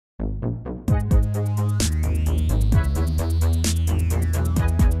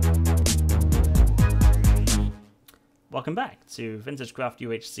Welcome back to VintageCraft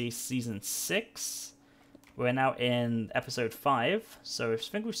UHC Season 6. We're now in Episode 5, so I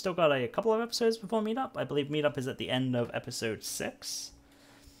think we've still got a couple of episodes before Meetup. I believe Meetup is at the end of Episode 6.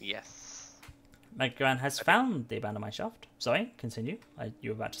 Yes. Megran has found the abandoned mineshaft. Sorry, continue. You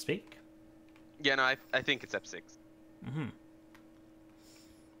were about to speak. Yeah, no, I think it's Ep6.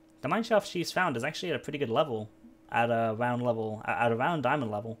 The mineshaft she's found is actually at a pretty good level, at a round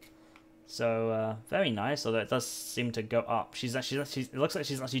diamond level. So very nice. Although it does seem to go up. It looks like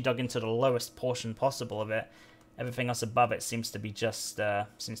she's actually dug into the lowest portion possible of it. Everything else above it seems to be just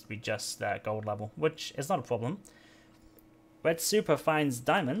gold level, which is not a problem. Red Super finds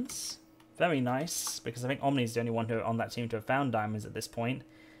diamonds. Very nice, because I think Omni's the only one on that team to have found diamonds at this point.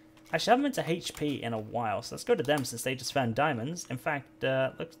 Actually, I haven't been to HP in a while, so let's go to them since they just found diamonds. In fact,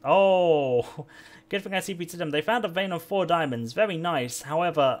 oh, good thing I CP to them. They found a vein of 4 diamonds. Very nice.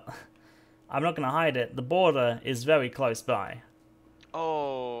 However, I'm not going to hide it. The border is very close by.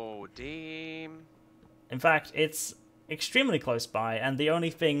 Oh, damn. In fact, it's extremely close by, and the only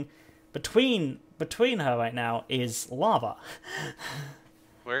thing between her right now is lava.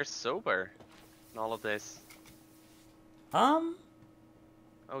 Where's Sober in all of this?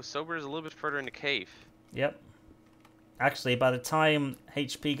 Oh, Sober is a little bit further in the cave. Yep. Actually, by the time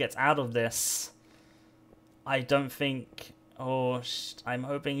HP gets out of this, I don't think... Oh, I'm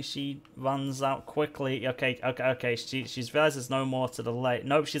hoping she runs out quickly. Okay. She's realized there's no more to the left.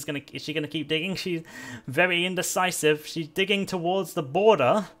 Nope, is she gonna keep digging? She's very indecisive. She's digging towards the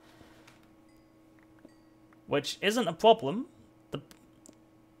border, which isn't a problem.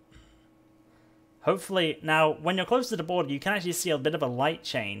 Hopefully, now when you're close to the border, you can actually see a bit of a light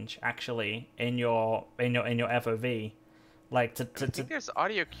change actually in your FOV. Like I think there's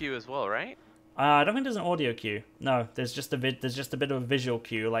audio cue as well, right? I don't think there's an audio cue. No, there's just a bit of a visual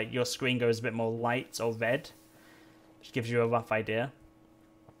cue. Like your screen goes a bit more light or red, which gives you a rough idea.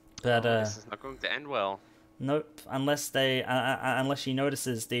 But this is not going to end well. Nope, unless she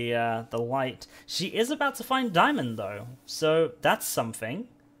notices the light. She is about to find diamond though, so that's something.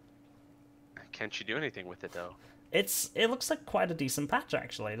 Can she do anything with it though? It looks like quite a decent patch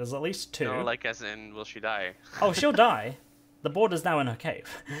actually. There's at least 2. No, like as in, will she die? Oh, she'll die. The border's now in her cave.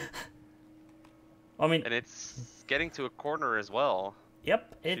 I mean, and it's getting to a corner as well.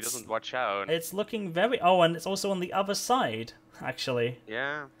 Yep, she doesn't watch out. It's looking very... Oh, and it's also on the other side, actually.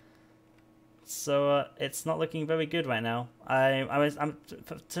 Yeah. So it's not looking very good right now.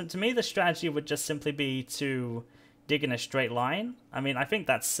 To me, the strategy would just simply be to dig in a straight line. I mean, I think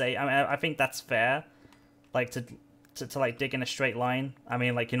that's safe. I think that's fair. Like to like dig in a straight line. I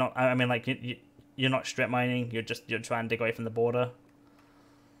mean, like you're not. I mean, like you're not strip mining. You're trying to dig away from the border.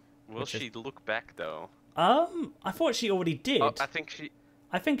 Will she look back though? I thought she already did. Oh,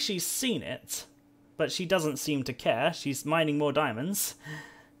 I think she's seen it, but she doesn't seem to care. She's mining more diamonds.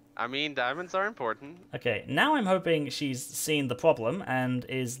 I mean, diamonds are important. Okay, now I'm hoping she's seen the problem and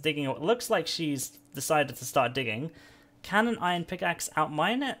is digging. It looks like she's decided to start digging. Can an iron pickaxe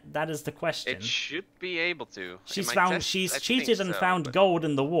outmine it? That is the question. It should be able to. She's cheated and found gold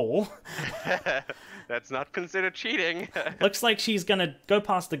in the wall. That's not considered cheating. Looks like she's gonna go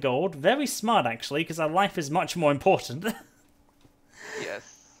past the gold. Very smart, actually, because her life is much more important.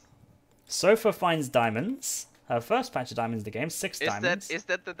 Yes. Sofa finds diamonds. Her first patch of diamonds in the game, 6 diamonds. Is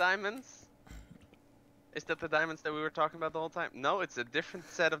that the diamonds? Is that the diamonds that we were talking about the whole time? No, it's a different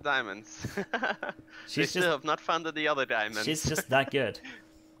set of diamonds. They still have not found the other diamonds. She's just that good.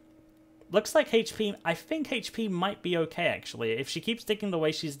 Looks like HP... I think HP might be okay, actually. If she keeps digging the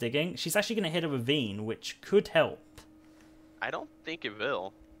way she's digging, she's actually going to hit a ravine, which could help. I don't think it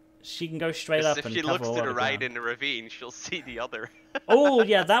will. She can go straight up and cover if she looks to the right ground. in the ravine, she'll see the other. Oh,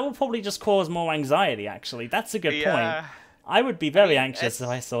 yeah, that will probably just cause more anxiety, actually. That's a good point. I would be very anxious if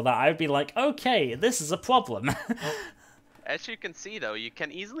I saw that. I would be like, okay, this is a problem. As you can see, though, you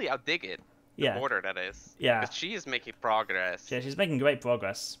can easily outdig it. Yeah. The border, that is. Yeah. Because she is making progress. Yeah, she's making great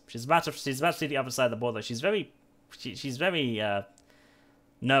progress. She's about to see the other side of the border. She's very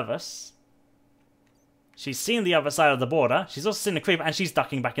nervous. She's seen the other side of the border. She's also seen the creeper, and she's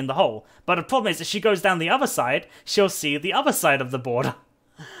ducking back in the hole. But the problem is, if she goes down the other side, she'll see the other side of the border.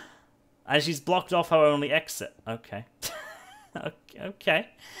 And she's blocked off her only exit. Okay. Okay.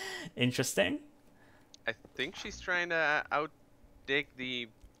 Interesting. I think she's trying to outdig the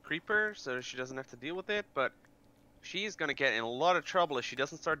creeper so she doesn't have to deal with it, but she's gonna get in a lot of trouble if she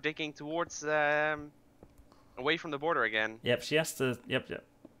doesn't start digging towards away from the border again. Yep, she has to. Yep.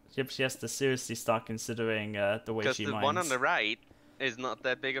 She has to seriously start considering the way she mines. Because the one on the right is not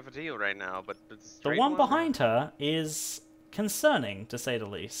that big of a deal right now, but the The straight one behind her is concerning, to say the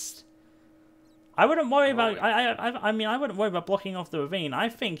least. I wouldn't worry about. I mean, I wouldn't worry about blocking off the ravine. I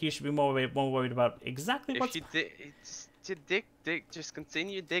think you should be more worried about exactly what's. If you just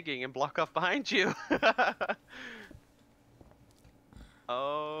continue digging and block off behind you.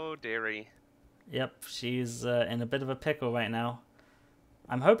 Oh, dearie. Yep, she's in a bit of a pickle right now.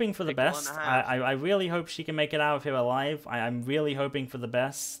 I'm hoping for the best. I really hope she can make it out of here alive. I'm really hoping for the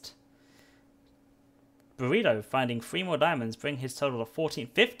best. Burrito finding 3 more diamonds, bring his total to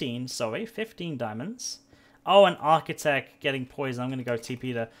 15 diamonds. Oh, an Architect getting poisoned. I'm going to go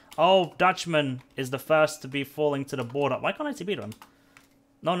TP to... Oh, Dutchman is the first to be falling to the border. Why can't I TP to him?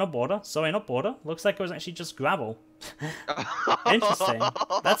 No, not border. Sorry, not border. Looks like it was actually just gravel. Interesting.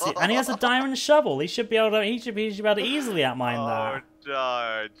 That's it. And he has a diamond shovel. He should be able to. He should be able to easily outmine that.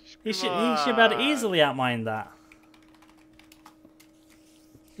 Oh, Dutch. He should be able to easily outmine that.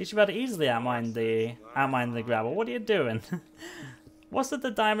 He should be able to easily outmine the gravel. What are you doing? What's with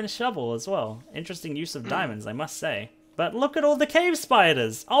the diamond shovel as well? Interesting use of diamonds, I must say. But look at all the cave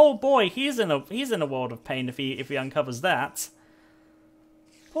spiders. Oh boy, he's in a world of pain if he uncovers that.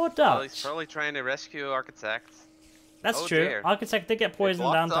 Poor Dutch. Well, he's probably trying to rescue Architect. That's true. Dear. Architect did get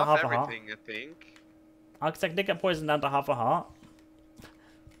poisoned down to half a heart. I think. Architect did get poisoned down to half a heart.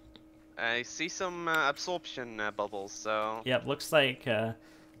 I see some absorption bubbles, so... Yep, looks like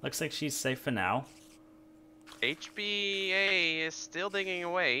she's safe for now. HBA is still digging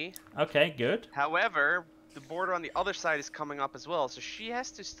away. Okay, good. However, the border on the other side is coming up as well, so she has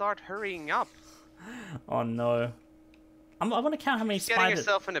to start hurrying up. Oh no. I want to count how many she's spiders... getting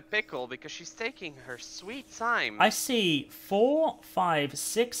herself in a pickle because she's taking her sweet time. I see 4, 5,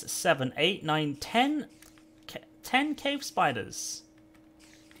 6, 7, 8, 9, 10... 10 cave spiders.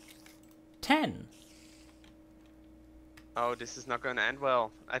 10. Oh, this is not going to end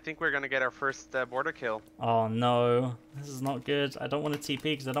well. I think we're going to get our first border kill. Oh no. This is not good. I don't want to TP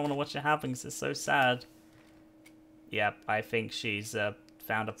because I don't want to watch it happen because it's so sad. Yep, I think she's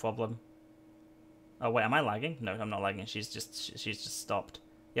found a problem. Oh wait, am I lagging? No, I'm not lagging. She's just stopped.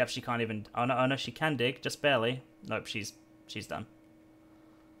 Yep, she can't even. Oh no, she can dig, just barely. Nope, she's done.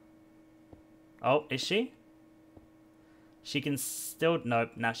 Oh, is she? She can still.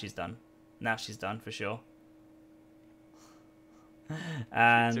 Nope, now she's done. Now she's done for sure.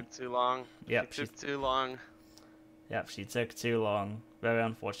 And she took too long. Yep, she took too long. Yep, she took too long. Very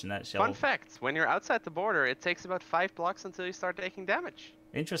unfortunate. Fun fact: when you're outside the border, it takes about 5 blocks until you start taking damage.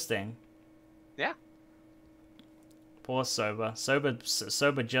 Interesting. Yeah. Poor Sober.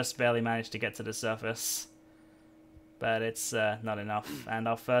 Sober just barely managed to get to the surface. But it's not enough. And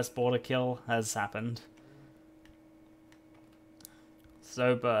our first border kill has happened.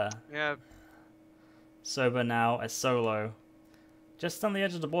 Sober. Yeah. Sober now a solo. Just on the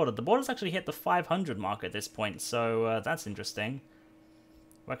edge of the border. The border's actually hit the 500 mark at this point, so that's interesting.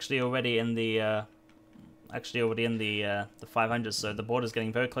 We're actually already in the... the 500, so the border's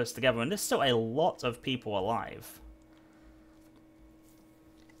getting very close together, and there's still a lot of people alive.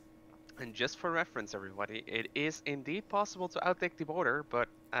 And just for reference, everybody, it is indeed possible to outdick the border, but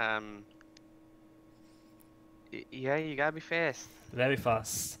yeah, you gotta be fast. Very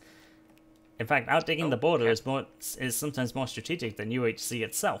fast. In fact, outdigging the border is sometimes more strategic than UHC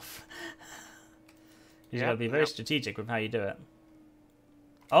itself. You gotta be very strategic with how you do it.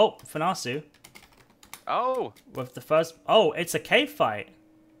 Oh, Fanasu. Oh! With the first... Oh, it's a cave fight.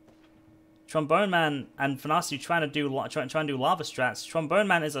 Trombone Man and Fanasu trying to do lava strats. Trombone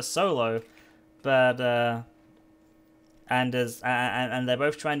Man is a solo, but and they're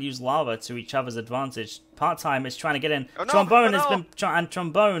both trying to use lava to each other's advantage. Part-time is trying to get in. Oh, no, Trombone has been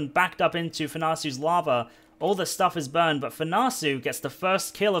Trombone backed up into Fanasu's lava. All the stuff is burned, but Fanasu gets the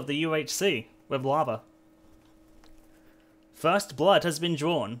first kill of the UHC with lava. First blood has been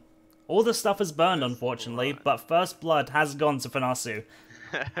drawn. All the stuff is burned, unfortunately, but first blood has gone to Fanasu.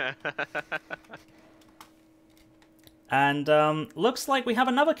 And looks like we have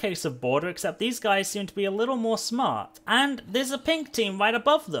another case of border, except these guys seem to be a little more smart. And there's a pink team right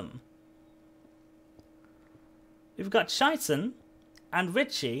above them. We've got Scheiten and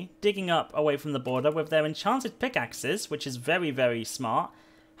Richie digging up away from the border with their enchanted pickaxes, which is very, very smart.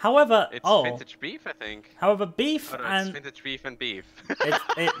 However, it's VintageBeef, I think. However, Beef and it's VintageBeef and Beef.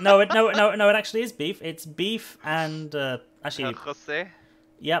 No, it actually is Beef. It's Beef and actually. Jose?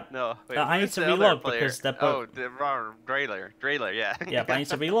 Yep. No, wait, I need to relog because they're both. Oh, the wrong Drailer, yeah. Yeah, but I need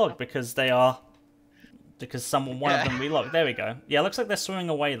to relog because they are. Because one of them relogged. There we go. Yeah, looks like they're swimming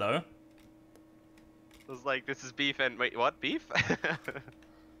away though. It was like, this is Beef and wait, what? Beef?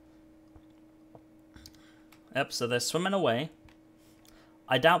 Yep. So they're swimming away.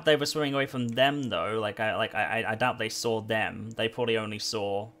 I doubt they were swimming away from them though. I doubt they saw them. They probably only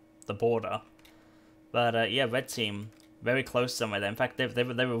saw the border. But yeah, red team very close somewhere there. In fact, they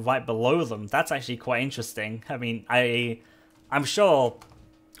were right below them. That's actually quite interesting. I mean, I'm sure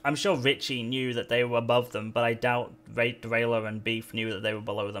Richie knew that they were above them, but I doubt Drailer and Beef knew that they were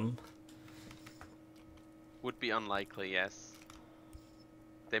below them. Would be unlikely, yes.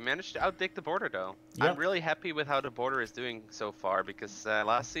 They managed to outdick the border, though. Yep. I'm really happy with how the border is doing so far, because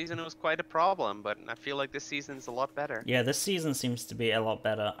last season it was quite a problem, but I feel like this season's a lot better. Yeah, this season seems to be a lot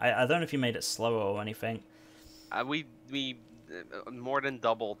better. I don't know if you made it slower or anything. We more than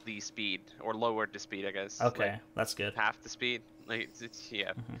doubled the speed, or lowered the speed, I guess. Okay, like, that's good. half the speed. Like, it's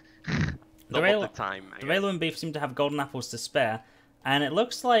yeah. Double the time. The Railer and Beef seem to have golden apples to spare, and it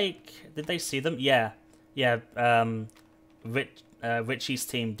looks like, did they see them? Yeah. Richie's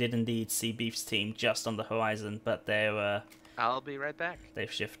team did indeed see Beef's team just on the horizon, but they're I'll be right back.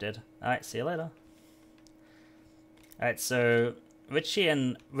 they've shifted. Alright, see you later. Alright, so Richie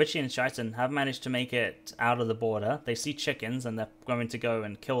and Shaitan have managed to make it out of the border. They see chickens and they're going to go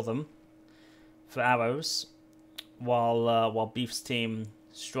and kill them for arrows, while Beef's team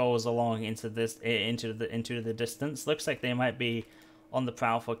strolls along into the distance. Looks like they might be on the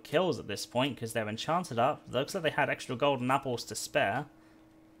prowl for kills at this point because they're enchanted up. Looks like they had extra golden apples to spare.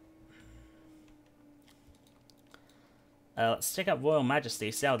 Let's check out Royal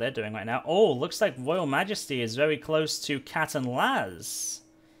Majesty, see how they're doing right now. Oh, looks like Royal Majesty is very close to Cat and Laz.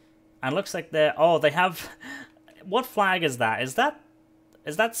 And looks like they're... Oh, they have... What flag is that? Is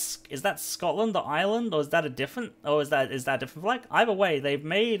that Scotland, the island, or is that a different... Or is that a different flag? Either way, they've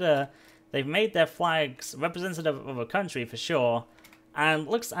made their flags representative of a country for sure. And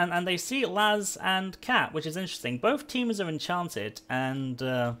and they see Laz and Cat, which is interesting. Both teams are enchanted, and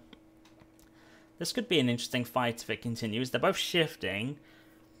this could be an interesting fight if it continues. They're both shifting.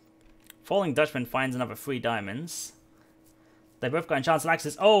 Falling Dutchman finds another 3 diamonds. They both got enchanted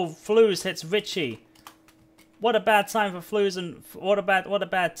axes. Oh, Flouz hits Richie. What a bad time for Flouz and what a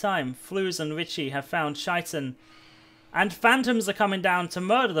bad time. Flouz and Richie have found Shaitan, and phantoms are coming down to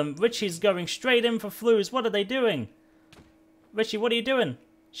murder them. Richie's going straight in for Flouz. What are they doing? Richie, what are you doing?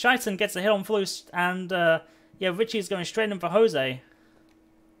 Shaitan gets a hit on Flouz, and yeah, Richie's going straight in for Jose.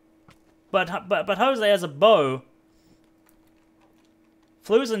 But Jose has a bow.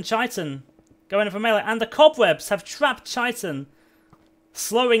 Flouz and Shaitan going in for melee, and the cobwebs have trapped Shaitan,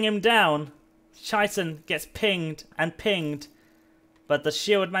 slowing him down. Shaitan gets pinged and pinged, but the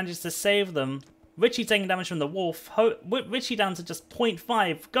shield manages to save them. Richie taking damage from the wolf. Richie down to just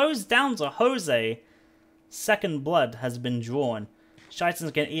 0.5. Goes down to Jose. Second blood has been drawn.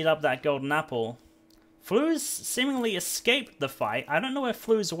 Shaitan's going to eat up that golden apple. Flouz seemingly escaped the fight. I don't know where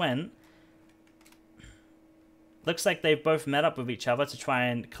Flouz went. Looks like they've both met up with each other to try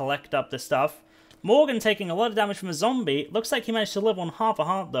and collect up the stuff. Morgan taking a lot of damage from a zombie. Looks like he managed to live on half a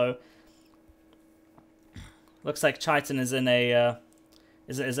heart though. Looks like Shaitan is in a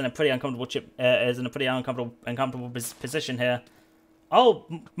is in a pretty uncomfortable position here. Oh,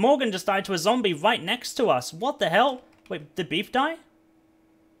 Morgan just died to a zombie right next to us. What the hell? Wait, did Beef die?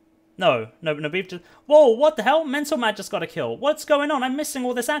 No, Beef just... Whoa, what the hell? Mental Mad just got a kill. What's going on? I'm missing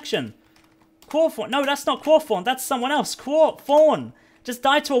all this action. Quorthorn. No, that's not Quorthorn. That's someone else. Quorthorn just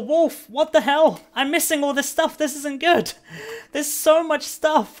died to a wolf. What the hell? I'm missing all this stuff. This isn't good. There's so much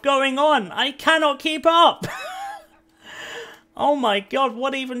stuff going on. I cannot keep up. Oh my god,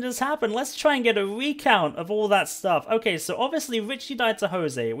 what even just happened? Let's try and get a recount of all that stuff. Okay, so obviously Richie died to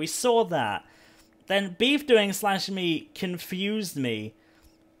Jose. We saw that. Then Beef doing /me confused me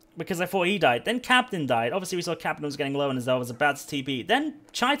because I thought he died. Then Captain died. Obviously we saw Captain was getting low and Azelle was about to TP. Then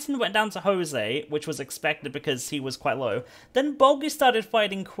Shaitan went down to Jose, which was expected because he was quite low. Then Boggy started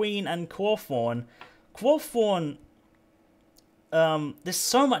fighting Queen and Quorthorn. Quorthorn, there's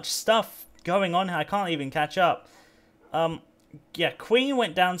so much stuff going on here, I can't even catch up. Yeah, Queen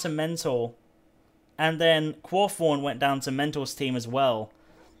went down to Mental, and then Quorthorn went down to Mental's team as well.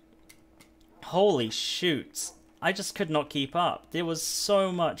 Holy shoot. I just could not keep up. There was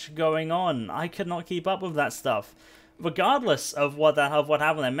so much going on. I could not keep up with that stuff. Regardless of what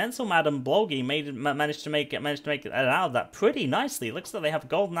happened there, Mental Madam Bloggy managed to make it out of that pretty nicely. Looks like they have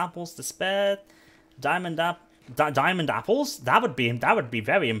golden apples to spare. Diamond apples? That would be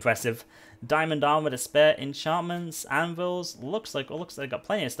very impressive. Diamond armor to spare, enchantments, anvils. Looks like they got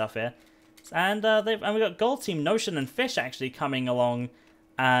plenty of stuff here. And we got Gold Team Notion and Fish actually coming along,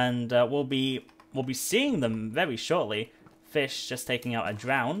 and we'll be seeing them very shortly. Fish just taking out a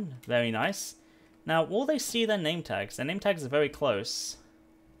drown, very nice. Now, will they see their name tags? Their name tags are very close.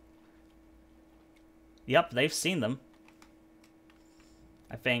 Yep, they've seen them.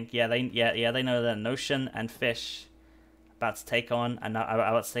 I think, yeah, they know that Notion and Fish about to take on, and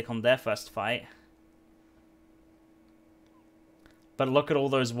about to take on their first fight. But look at all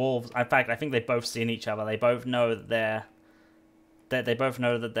those wolves. In fact, I think they've both seen each other. They both know that they both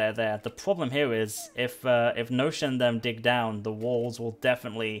know that they're there. The problem here is if Notion and them dig down, the walls will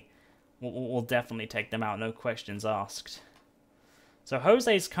definitely take them out. No questions asked. So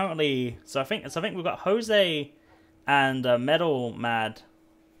Jose's currently. So I think we've got Jose and Metal Mad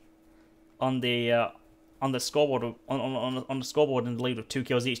on the scoreboard on the scoreboard in the lead with 2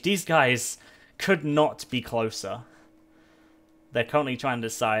 kills each. These guys could not be closer. They're currently trying to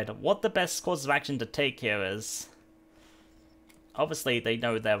decide what the best course of action to take here is. Obviously, they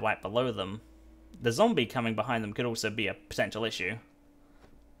know they're right below them. The zombie coming behind them could also be a potential issue.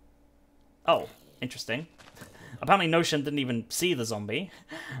 Oh, interesting. Apparently, Notion didn't even see the zombie.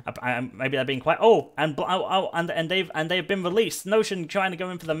 Maybe they're being quite. And they've been released. Notion trying to go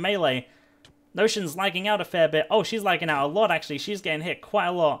in for the melee. Notion's lagging out a fair bit. Oh, she's lagging out a lot. Actually, she's getting hit quite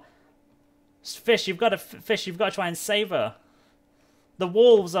a lot. Fish, you've got to try and save her. The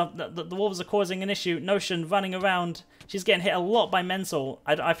wolves are causing an issue. Notion running around. She's getting hit a lot by Mental.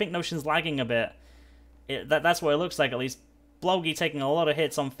 I think Notion's lagging a bit. That's what it looks like, at least. Blogi taking a lot of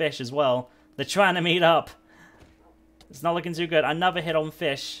hits on Fish as well. They're trying to meet up. It's not looking too good. Another hit on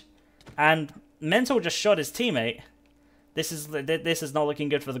Fish. And Mental just shot his teammate. This is not looking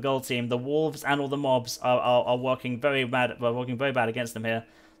good for the gold team. The wolves and all the mobs are working very bad. We're working very bad against them here.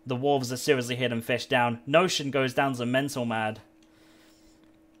 The wolves are seriously hitting Fish down. Notion goes down to Mental Mad.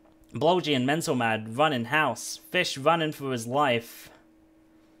 Blogi and Mental Mad running house. Fish running for his life.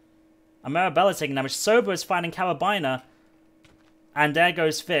 Amarabella taking damage. Sober is fighting Carabiner. And there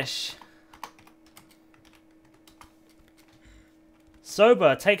goes Fish.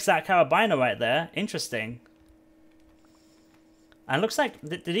 Sober takes that Carabiner right there. Interesting. And looks like,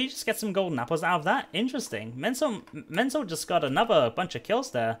 did he just get some golden apples out of that? Interesting. Mental just got another bunch of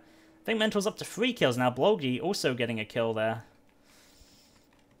kills there. I think Mental's up to 3 kills now. Blogi also getting a kill there.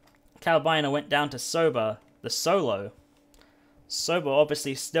 Carabiner went down to Sober, the solo. Sober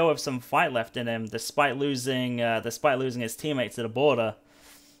obviously still have some fight left in him, despite losing his teammates to the border.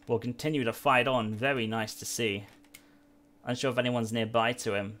 Will continue to fight on. Very nice to see. Unsure if anyone's nearby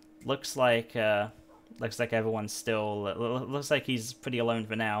to him. Looks like everyone's still. Looks like he's pretty alone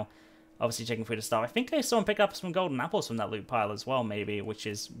for now. Obviously checking through the stuff. I think I saw him pick up some golden apples from that loot pile as well, maybe, which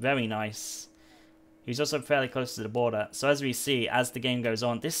is very nice. He's also fairly close to the border. So as we see, as the game goes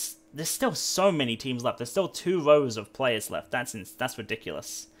on, there's still so many teams left. There's still 2 rows of players left. That's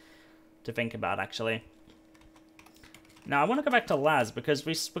ridiculous to think about, actually. Now I want to go back to Laz because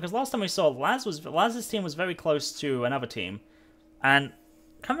last time we saw Laz's team was very close to another team, and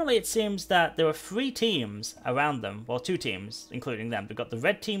currently it seems that there are 3 teams around them. Well, 2 teams, including them. We've got the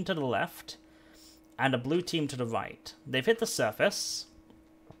red team to the left and a blue team to the right. They've hit the surface.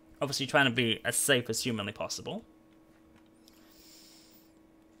 Obviously trying to be as safe as humanly possible.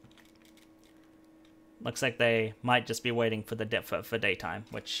 Looks like they might just be waiting for for daytime,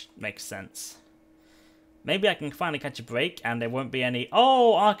 which makes sense. Maybe I can finally catch a break and there won't be any...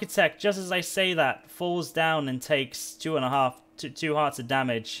 Oh, Architect, just as I say that, falls down and takes 2 hearts of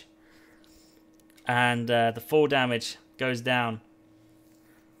damage. And the full damage goes down.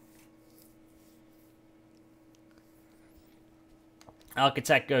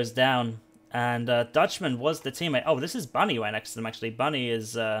 Architect goes down, and Dutchman was the teammate. Oh, this is Bunny right next to them, actually. Bunny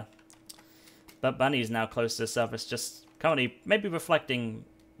is now close to the surface, just currently maybe reflecting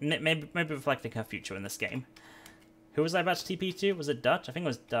her future in this game. Who was I about to TP to? Was it Dutch? I think it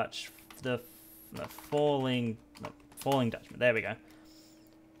was Dutch. The falling Dutchman. There we go.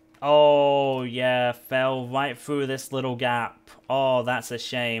 Oh, yeah, fell right through this little gap. Oh, that's a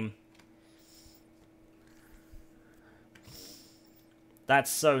shame.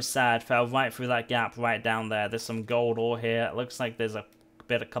 That's so sad. Fell right through that gap right down there. There's some gold ore here. It looks like there's a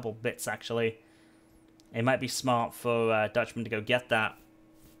couple bits, actually. It might be smart for Dutchman to go get that.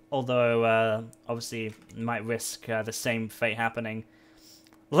 Although, obviously, might risk the same fate happening.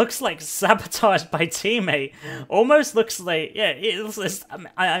 Looks like sabotage by teammate. Almost looks like... Yeah,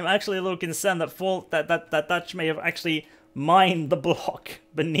 I'm actually a little concerned that Dutch may have actually mined the block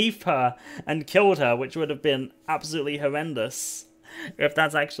beneath her and killed her, which would have been absolutely horrendous. If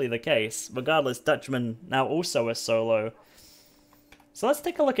that's actually the case. Regardless, Dutchman now also a solo. So let's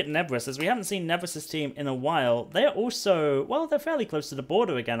take a look at Nebris, as we haven't seen Nebris' team in a while. They're also, well, they're fairly close to the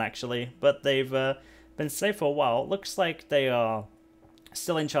border again, actually. But they've been safe for a while. Looks like they are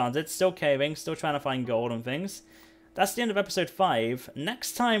still enchanted, still caving, still trying to find gold and things. That's the end of episode 5.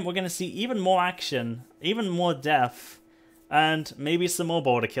 Next time, we're going to see even more action, even more death. and maybe some more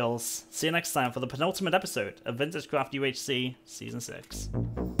border kills. See you next time for the penultimate episode of VintageCraft UHC Season 6.